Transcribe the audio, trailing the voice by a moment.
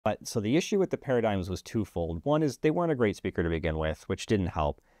But so the issue with the paradigms was twofold. One is they weren't a great speaker to begin with, which didn't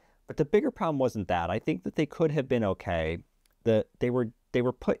help. But the bigger problem wasn't that. I think that they could have been okay. They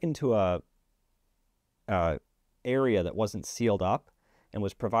were put into a area that wasn't sealed up and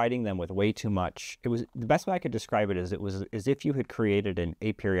was providing them with way too much. It was the best way I could describe it is it was as if you had created an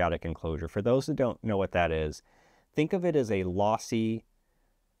aperiodic enclosure. For those who don't know what that is, think of it as a lossy.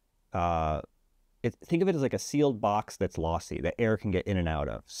 Think of it as like a sealed box that's lossy that air can get in and out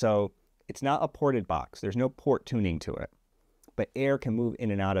of. So it's not a ported box. There's no port tuning to it, but air can move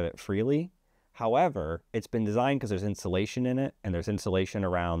in and out of it freely. However, it's been designed because there's insulation in it and there's insulation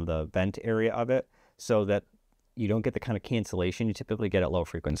around the vent area of it so that you don't get the kind of cancellation you typically get at low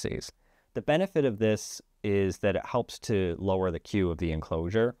frequencies. The benefit of this is that it helps to lower the Q of the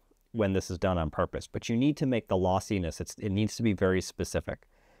enclosure when this is done on purpose, but you need to make the lossiness, it needs to be very specific.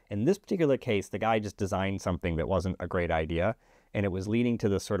 In this particular case, the guy just designed something that wasn't a great idea, and it was leading to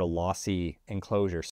this sort of lossy enclosure.